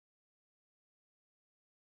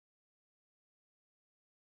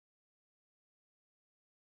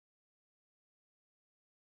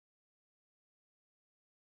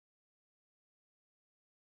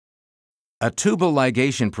A tubal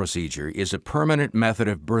ligation procedure is a permanent method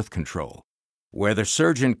of birth control, where the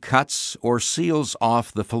surgeon cuts or seals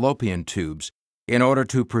off the fallopian tubes in order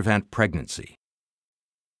to prevent pregnancy.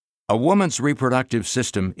 A woman's reproductive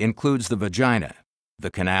system includes the vagina, the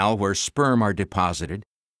canal where sperm are deposited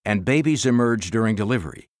and babies emerge during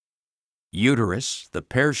delivery; uterus, the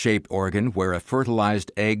pear-shaped organ where a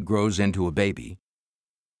fertilized egg grows into a baby;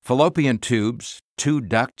 fallopian tubes, two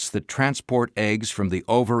ducts that transport eggs from the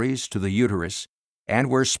ovaries to the uterus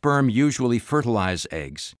and where sperm usually fertilize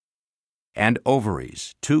eggs; and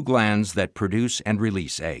ovaries, two glands that produce and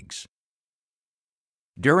release eggs.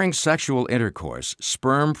 During sexual intercourse,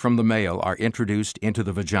 sperm from the male are introduced into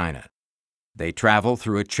the vagina. They travel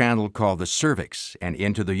through a channel called the cervix and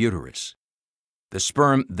into the uterus. The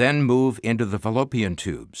sperm then move into the fallopian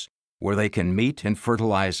tubes, where they can meet and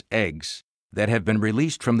fertilize eggs that have been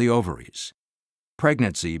released from the ovaries.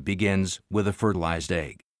 Pregnancy begins with a fertilized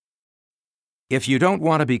egg. If you don't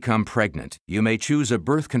want to become pregnant, you may choose a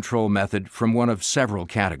birth control method from one of several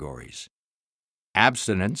categories: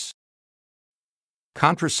 abstinence,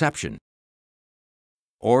 contraception,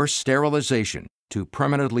 or sterilization to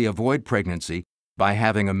permanently avoid pregnancy by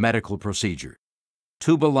having a medical procedure.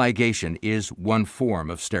 Tubal ligation is one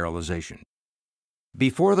form of sterilization.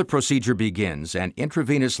 Before the procedure begins, an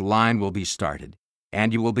intravenous line will be started,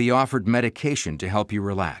 and you will be offered medication to help you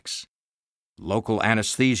relax. Local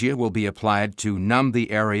anesthesia will be applied to numb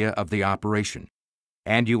the area of the operation,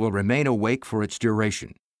 and you will remain awake for its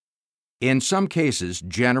duration. In some cases,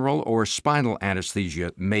 general or spinal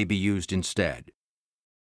anesthesia may be used instead.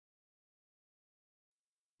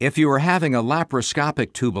 If you are having a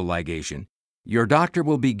laparoscopic tubal ligation, your doctor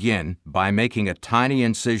will begin by making a tiny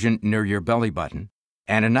incision near your belly button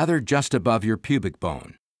and another just above your pubic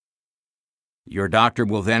bone. Your doctor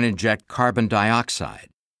will then inject carbon dioxide,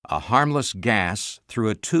 a harmless gas, through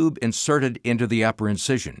a tube inserted into the upper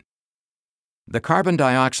incision. The carbon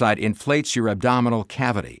dioxide inflates your abdominal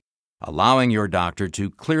cavity, allowing your doctor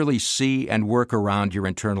to clearly see and work around your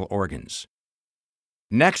internal organs.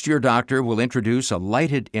 Next, your doctor will introduce a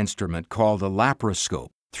lighted instrument called a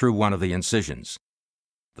laparoscope through one of the incisions.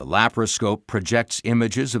 The laparoscope projects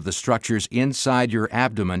images of the structures inside your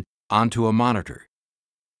abdomen onto a monitor.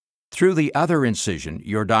 Through the other incision,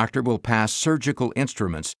 your doctor will pass surgical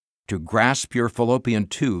instruments to grasp your fallopian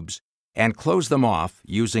tubes and close them off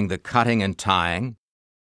using the cutting and tying,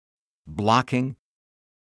 blocking,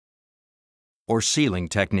 or sealing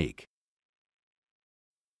technique.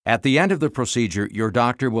 At the end of the procedure, your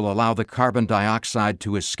doctor will allow the carbon dioxide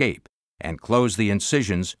to escape and close the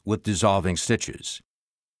incisions with dissolving stitches.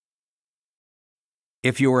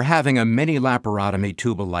 If you are having a mini laparotomy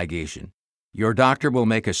tubal ligation, your doctor will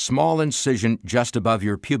make a small incision just above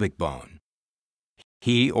your pubic bone.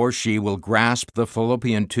 He or she will grasp the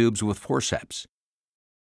fallopian tubes with forceps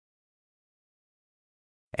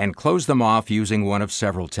and close them off using one of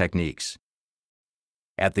several techniques.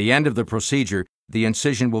 At the end of the procedure, the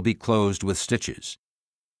incision will be closed with stitches.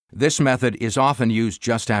 This method is often used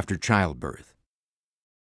just after childbirth.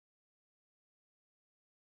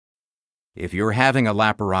 If you're having a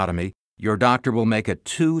laparotomy, your doctor will make a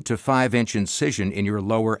 2 to 5 inch incision in your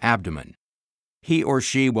lower abdomen. He or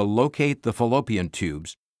she will locate the fallopian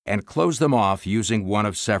tubes and close them off using one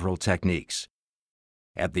of several techniques.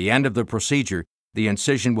 At the end of the procedure, the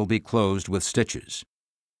incision will be closed with stitches.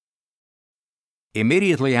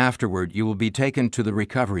 Immediately afterward, you will be taken to the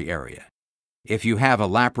recovery area. If you have a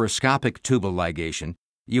laparoscopic tubal ligation,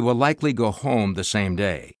 you will likely go home the same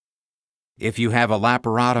day. If you have a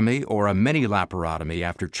laparotomy or a mini laparotomy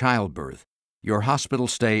after childbirth, your hospital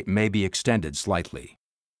stay may be extended slightly.